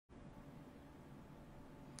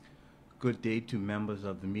good day to members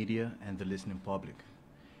of the media and the listening public.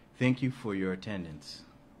 Thank you for your attendance.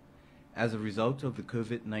 As a result of the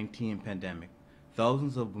COVID-19 pandemic,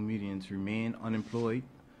 thousands of Bermudians remain unemployed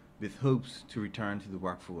with hopes to return to the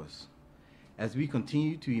workforce. As we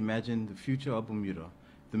continue to imagine the future of Bermuda,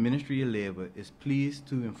 the Ministry of Labor is pleased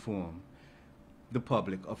to inform the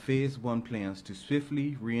public of Phase 1 plans to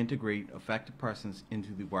swiftly reintegrate affected persons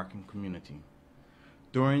into the working community.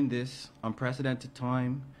 During this unprecedented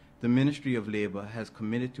time, the Ministry of Labor has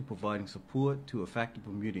committed to providing support to affected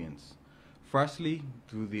Bermudians, firstly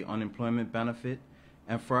through the unemployment benefit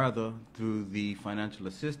and further through the financial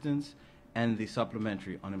assistance and the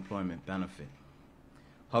supplementary unemployment benefit.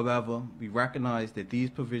 However, we recognize that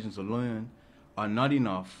these provisions alone are not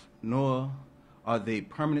enough, nor are they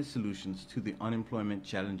permanent solutions to the unemployment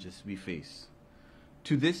challenges we face.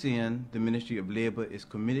 To this end, the Ministry of Labor is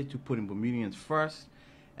committed to putting Bermudians first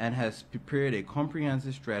and has prepared a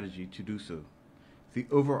comprehensive strategy to do so. The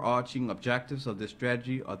overarching objectives of this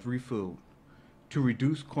strategy are threefold: to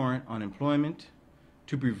reduce current unemployment,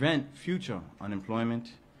 to prevent future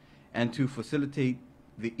unemployment, and to facilitate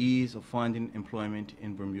the ease of finding employment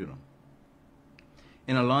in Bermuda.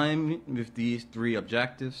 In alignment with these three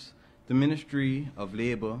objectives, the Ministry of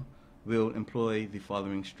Labor will employ the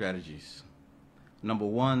following strategies. Number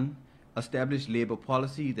one, establish labor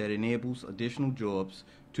policy that enables additional jobs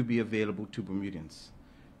to be available to Bermudians.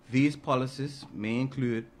 These policies may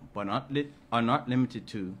include, but are not limited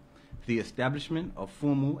to, the establishment of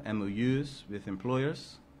formal MOUs with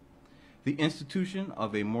employers, the institution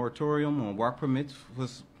of a moratorium on work permits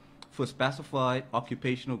for specified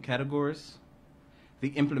occupational categories,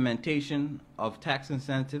 the implementation of tax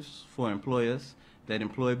incentives for employers that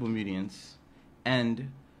employ Bermudians,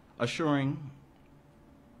 and assuring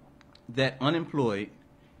that unemployed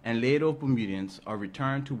and laid-off Bermudians are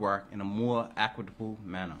returned to work in a more equitable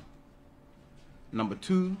manner. Number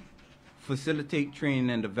two, facilitate training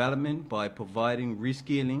and development by providing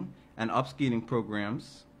reskilling and upskilling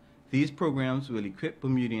programs. These programs will equip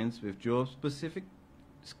Bermudians with job-specific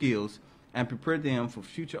skills and prepare them for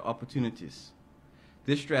future opportunities.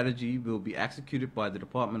 This strategy will be executed by the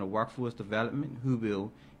Department of Workforce Development, who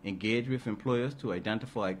will engage with employers to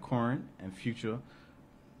identify current and future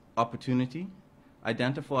opportunity,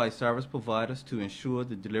 identify service providers to ensure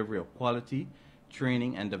the delivery of quality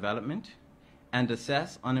training and development, and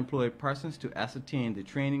assess unemployed persons to ascertain the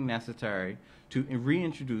training necessary to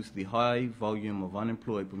reintroduce the high volume of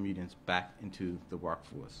unemployed Bermudians back into the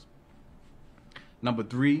workforce. Number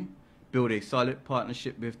three, build a solid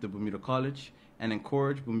partnership with the Bermuda College and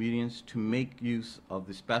encourage Bermudians to make use of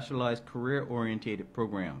the specialized career-oriented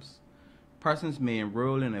programs. Persons may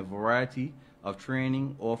enroll in a variety of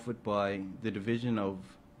training offered by the Division of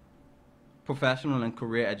Professional and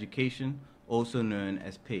Career Education, also known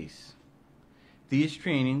as PACE. These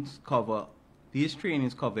trainings cover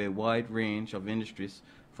a wide range of industries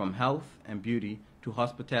from health and beauty to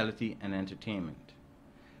hospitality and entertainment.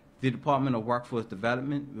 The Department of Workforce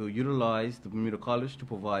Development will utilize the Bermuda College to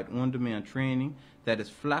provide on-demand training that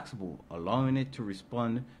is flexible, allowing it to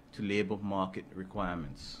respond to labor market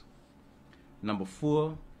requirements. Number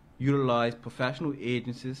four, utilize professional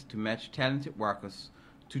agencies to match talented workers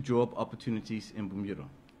to job opportunities in Bermuda.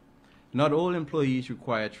 Not all employees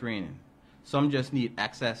require training. Some just need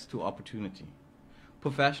access to opportunity.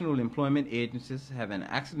 Professional employment agencies have an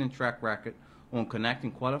excellent track record on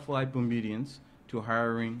connecting qualified Bermudians to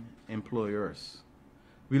hiring employers.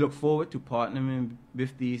 We look forward to partnering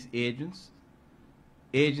with these agencies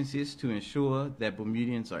to ensure that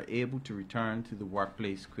Bermudians are able to return to the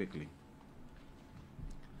workplace quickly.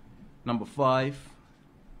 Number five,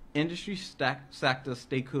 industry sector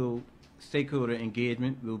stakeholder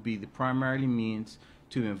engagement will be the primary means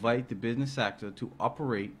to invite the business sector to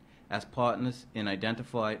operate as partners in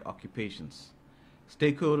identified occupations.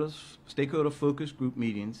 Stakeholder focus group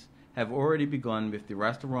meetings have already begun with the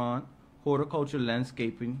restaurant, horticulture,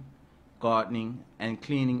 landscaping, gardening, and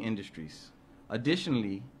cleaning industries.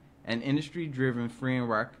 Additionally, an industry-driven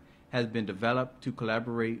framework has been developed to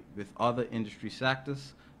collaborate with other industry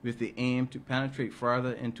sectors with the aim to penetrate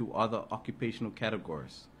further into other occupational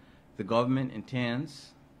categories. The government's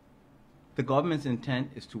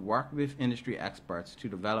intent is to work with industry experts to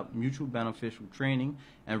develop mutual beneficial training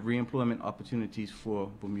and reemployment opportunities for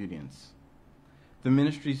Bermudians. The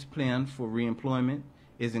Ministry's plan for reemployment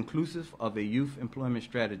is inclusive of a youth employment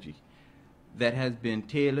strategy that has been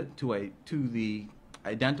tailored to the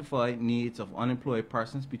identified needs of unemployed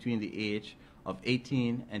persons between the age of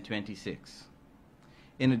 18 and 26.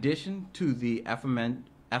 In addition to the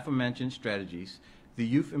aforementioned strategies, the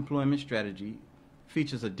youth employment strategy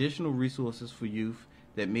features additional resources for youth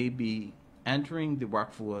that may be entering the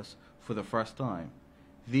workforce for the first time.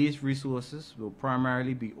 These resources will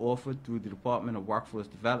primarily be offered through the Department of Workforce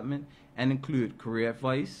Development and include career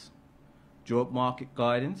advice, job market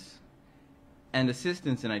guidance, and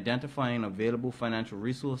assistance in identifying available financial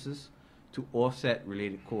resources to offset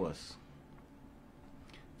related costs.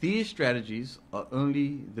 These strategies are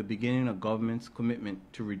only the beginning of government's commitment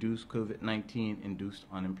to reduce COVID-19 induced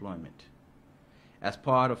unemployment. As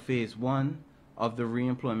part of Phase 1 of the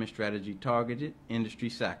reemployment strategy, targeted industry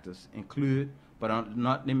sectors include, but are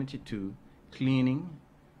not limited to, cleaning,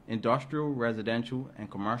 industrial, residential, and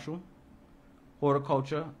commercial,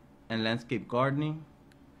 horticulture and landscape gardening,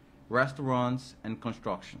 restaurants, and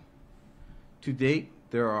construction. To date,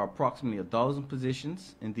 there are approximately 1,000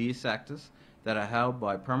 positions in these sectors that are held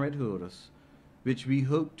by permit holders, which we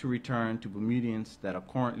hope to return to Bermudians that are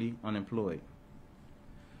currently unemployed.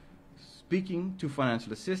 Speaking to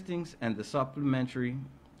financial assistance and the supplementary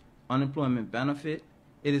unemployment benefit,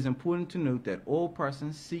 it is important to note that all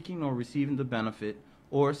persons seeking or receiving the benefit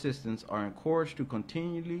or assistance are encouraged to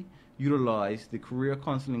continually utilize the career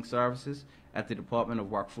counseling services at the Department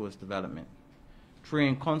of Workforce Development.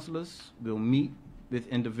 Trained counselors will meet with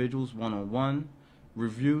individuals one-on-one,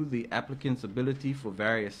 review the applicant's ability for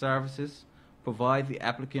various services, provide the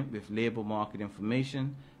applicant with labor market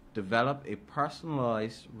information, develop a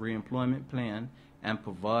personalized reemployment plan, and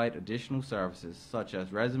provide additional services such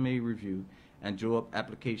as resume review and job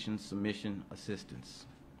application submission assistance.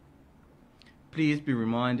 Please be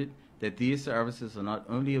reminded that these services are not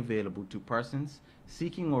only available to persons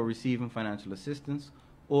seeking or receiving financial assistance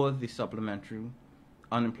or the supplementary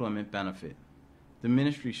unemployment benefit. The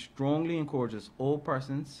Ministry strongly encourages all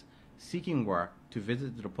persons seeking work to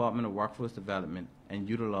visit the Department of Workforce Development and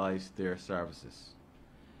utilize their services.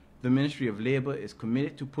 The Ministry of Labor is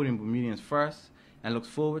committed to putting Bermudians first and looks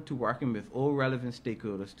forward to working with all relevant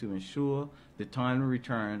stakeholders to ensure the timely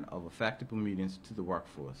return of affected Bermudians to the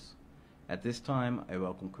workforce. At this time, I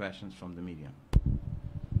welcome questions from the media.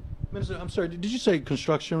 Minister, I'm sorry, did you say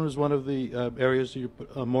construction was one of the areas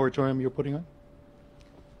that moratorium you're putting on?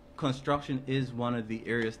 Construction is one of the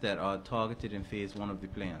areas that are targeted in Phase 1 of the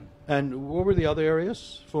plan. And what were the other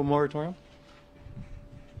areas for moratorium?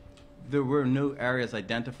 There were no areas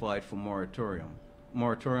identified for moratorium.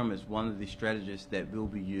 Moratorium is one of the strategies that will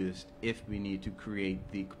be used if we need to create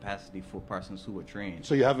the capacity for persons who are trained.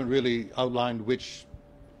 So you haven't really outlined which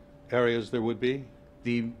areas there would be?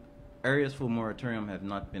 The areas for moratorium have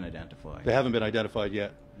not been identified. They haven't been identified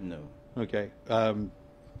yet? No. Okay.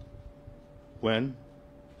 When?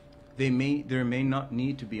 There may not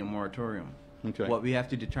need to be a moratorium. Okay. What we have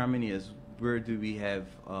to determine is where do we have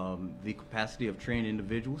the capacity of trained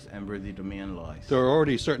individuals and where the demand lies. There are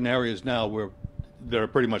already certain areas now where they're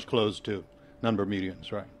pretty much closed to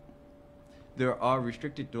non-Bermudians, right? There are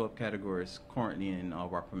restricted job categories currently in our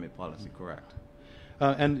work permit policy, correct?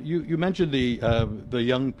 And you mentioned the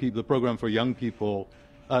young people, the program for young people.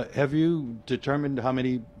 Have you determined how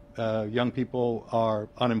many young people are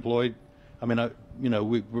unemployed? I mean,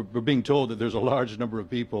 we're being told that there's a large number of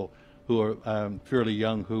people who are fairly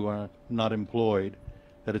young who are not employed.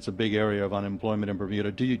 That it's a big area of unemployment in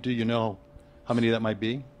Bermuda. Do you know how many that might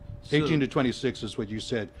be? So, 18 to 26 is what you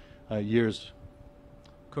said. Years.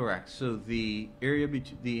 Correct. So the area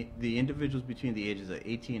the individuals between the ages of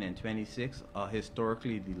 18 and 26 are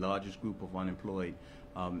historically the largest group of unemployed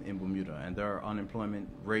in Bermuda, and their unemployment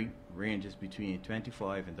rate ranges between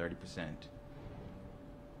 25 and 30%.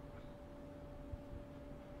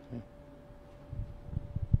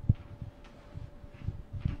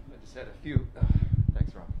 I just had a few.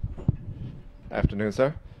 Thanks, Ron. Afternoon,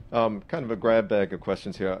 sir. Kind of a grab bag of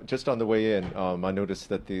questions here. Just on the way in, I noticed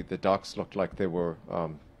that the docks looked like they were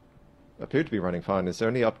appeared to be running fine. Is there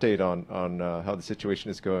any update on how the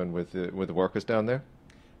situation is going with the workers down there?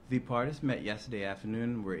 The parties met yesterday afternoon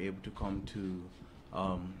and were able to come to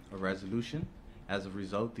a resolution. As a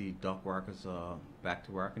result, the dock workers are back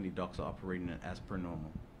to work and the docks are operating as per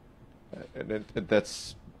normal. And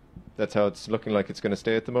that's how it's looking like it's going to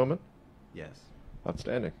stay at the moment? Yes.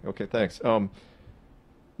 Outstanding. Okay, thanks.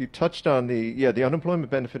 You touched on the unemployment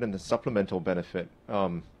benefit and the supplemental benefit.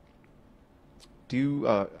 Do you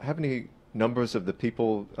have any numbers of the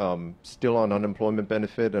people still on unemployment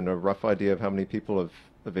benefit and a rough idea of how many people have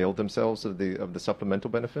availed themselves of the supplemental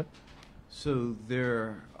benefit? So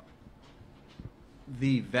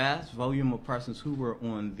the vast volume of persons who were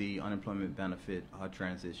on the unemployment benefit are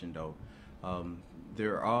transitioned out.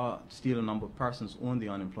 There are still a number of persons on the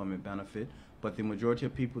unemployment benefit, but the majority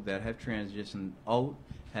of people that have transitioned out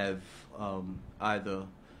have either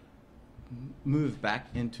moved back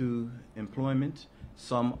into employment.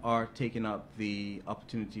 Some are taking up the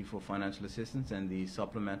opportunity for financial assistance and the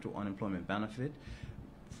supplemental unemployment benefit.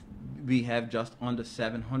 We have just under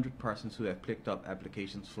 700 persons who have clicked up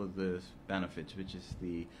applications for the benefits, which is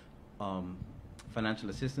the financial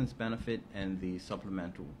assistance benefit and the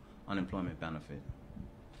supplemental unemployment benefit.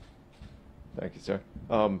 Thank you, sir.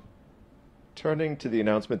 Turning to the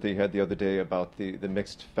announcement that you had the other day about the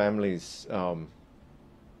mixed families,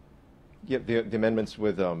 the amendments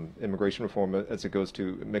with immigration reform as it goes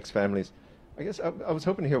to mixed families, I guess I was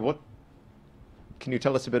hoping to hear can you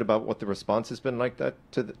tell us a bit about what the response has been like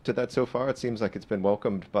to that so far? It seems like it's been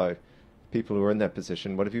welcomed by people who are in that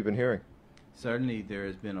position. What have you been hearing? Certainly, there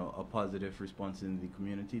has been a positive response in the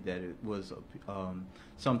community, that it was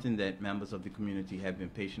something that members of the community have been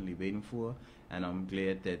patiently waiting for, and I'm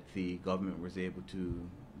glad that the government was able to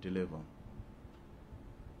deliver.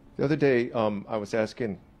 The other day, I was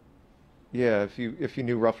asking, if you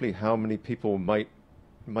knew roughly how many people might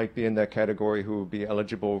be in that category who would be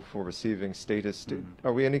eligible for receiving status.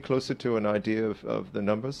 Are we any closer to an idea of the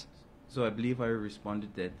numbers? So I believe I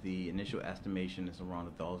responded that the initial estimation is around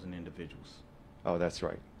 1,000 individuals. Oh, that's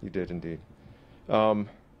right. You did indeed.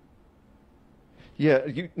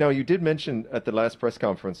 You did mention at the last press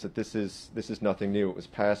conference that this is nothing new. It was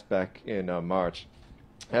passed back in March.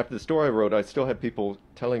 After the story I wrote, I still had people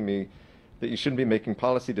telling me that you shouldn't be making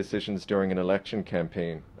policy decisions during an election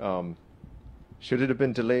campaign. Should it have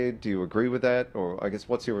been delayed? Do you agree with that? Or I guess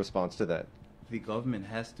what's your response to that? The government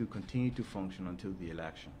has to continue to function until the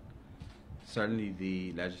election. Certainly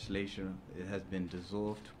the legislature, it has been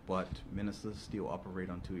dissolved, but ministers still operate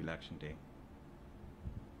until election day.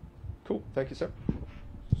 Cool. Thank you, sir.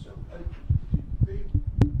 So,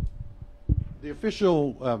 the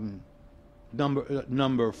official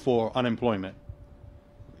number for unemployment,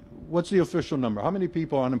 what's the official number? How many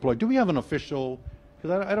people are unemployed? Do we have an official,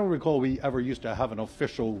 because I don't recall we ever used to have an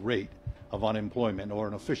official rate of unemployment or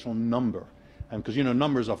an official number. And because,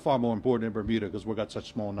 numbers are far more important in Bermuda because we've got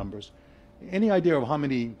such small numbers. Any idea of how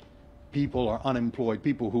many people are unemployed,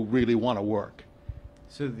 people who really want to work?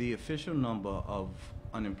 So the official number of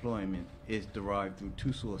unemployment is derived through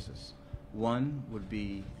two sources. One would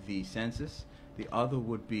be the census. The other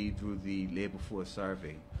would be through the labor force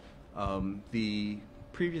survey. The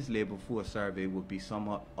previous labor force survey would be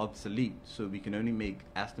somewhat obsolete, so we can only make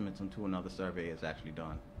estimates until another survey is actually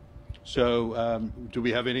done. So do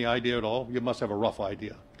we have any idea at all? You must have a rough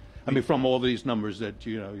idea. I mean, from all these numbers that,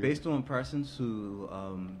 Based on persons who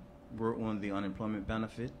were on the unemployment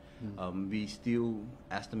benefit, we still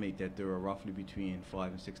estimate that there are roughly between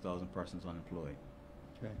 5,000 and 6,000 persons unemployed.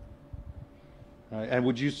 Okay. And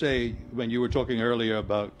would you say, when you were talking earlier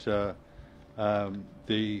about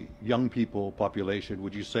the young people population,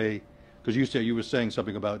 would you say, because you were saying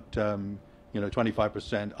something about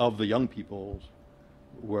 25% of the young people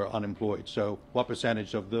were unemployed. So what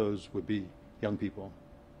percentage of those would be young people?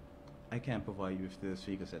 I can't provide you with those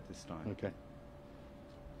figures at this time. Okay.